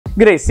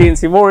G'day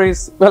CNC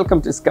warriors,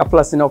 welcome to Iscar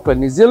Plus in Auckland,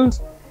 New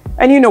Zealand.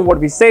 And you know what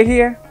we say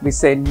here? We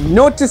say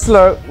no too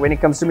slow when it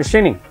comes to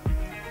machining.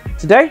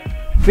 Today,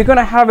 we're going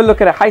to have a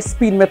look at a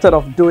high-speed method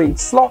of doing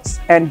slots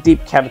and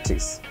deep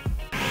cavities.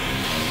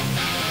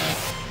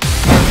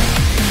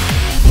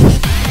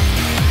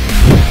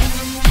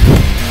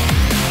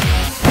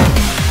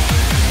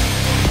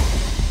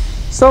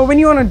 So when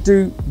you want to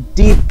do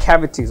deep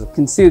cavities or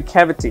concealed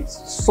cavities,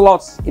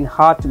 slots in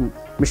hard to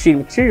machine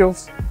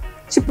materials,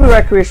 chip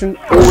evacuation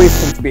always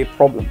seems to be a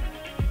problem.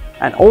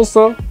 And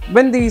also,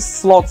 when these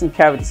slots and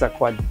cavities are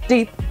quite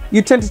deep,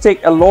 you tend to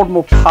take a lot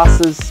more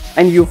passes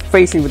and you're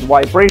facing with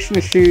vibration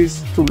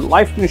issues, tool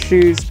lifting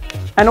issues,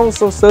 and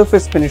also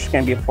surface finish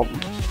can be a problem.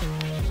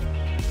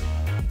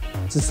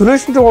 The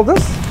solution to all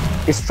this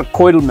is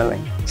trochoidal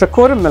milling.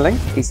 Trochoidal milling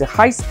is a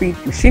high-speed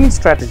machining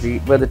strategy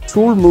where the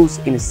tool moves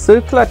in a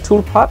circular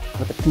tool path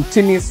with a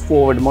continuous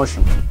forward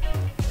motion.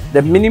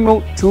 The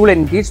minimal tool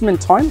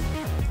engagement time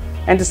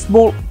and the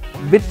small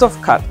width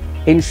of cut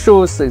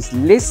ensures there is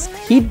less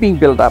heat being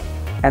built up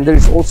and there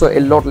is also a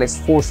lot less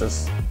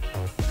forces.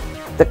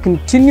 The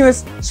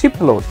continuous chip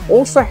load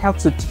also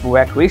helps with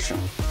evacuation.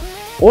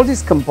 All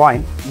this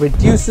combined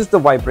reduces the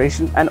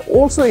vibration and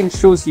also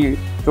ensures you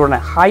to run a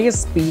higher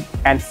speed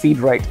and feed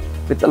rate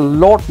with a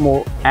lot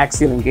more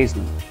axial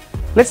engagement.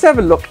 Let's have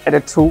a look at a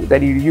tool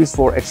that you use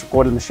for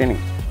trochoidal machining.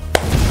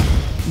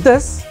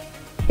 This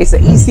is the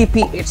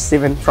ECP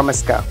H7 from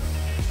Iscar.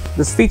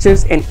 This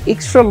features an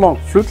extra long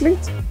flute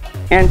length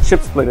and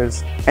chip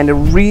splitters and a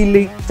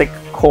really thick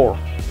core.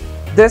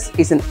 This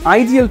is an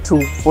ideal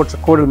tool for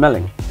trochoidal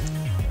milling.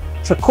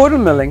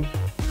 Trochoidal milling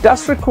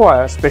does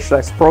require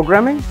specialized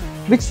programming,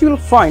 which you'll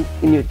find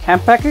in your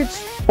CAM package,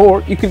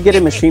 or you could get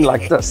a machine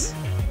like this.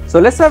 So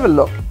let's have a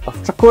look of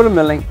trochoidal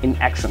milling in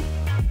action.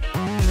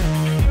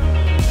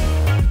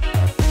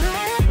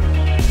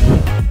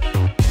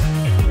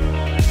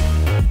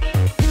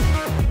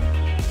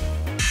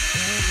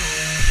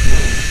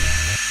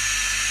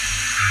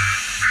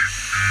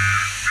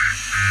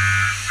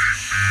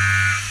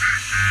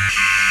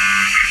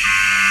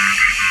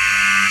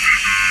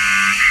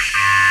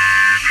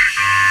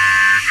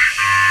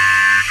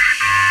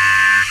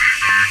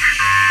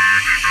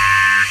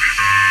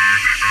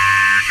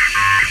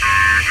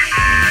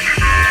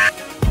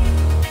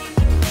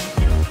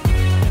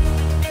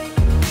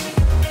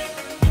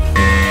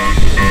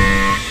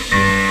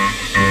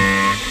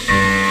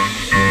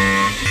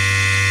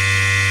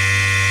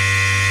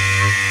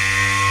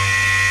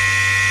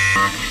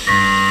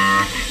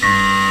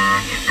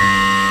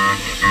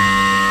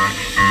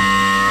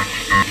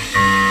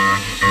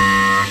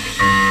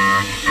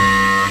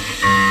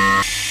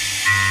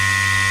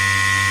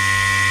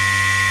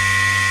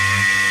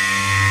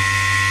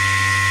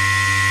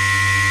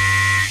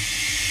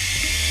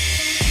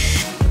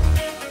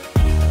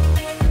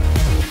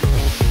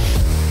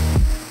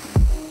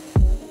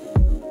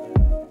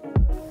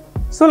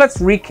 So let's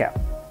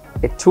recap.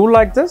 A tool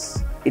like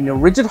this in a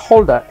rigid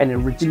holder and a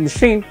rigid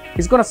machine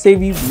is going to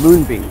save you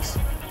moonbeams.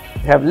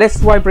 You have less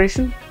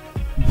vibration,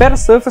 better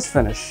surface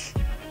finish,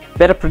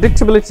 better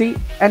predictability,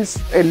 and it's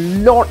a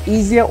lot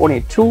easier on a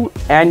tool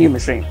and your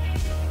machine.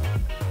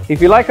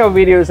 If you like our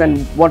videos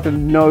and want to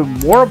know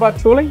more about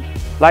tooling,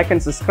 like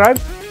and subscribe,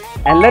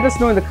 and let us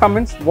know in the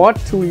comments what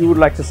tool you would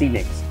like to see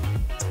next.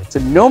 To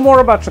know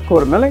more about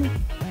trochoidal milling,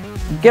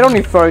 get on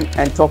your phone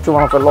and talk to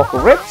one of our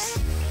local reps,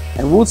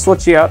 and we'll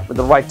sort you out with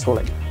the right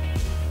tooling.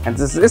 And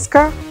this is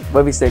Iscar,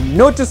 where we say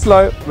no too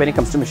slow when it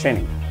comes to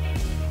machining.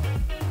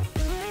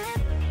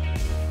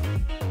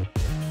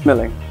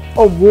 Milling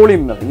or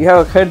volume milling. You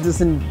have heard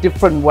this in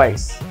different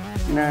ways.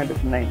 You know,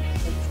 different names.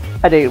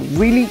 Are they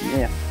really?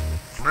 Yeah.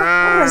 What did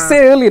I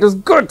say earlier? It was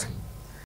good.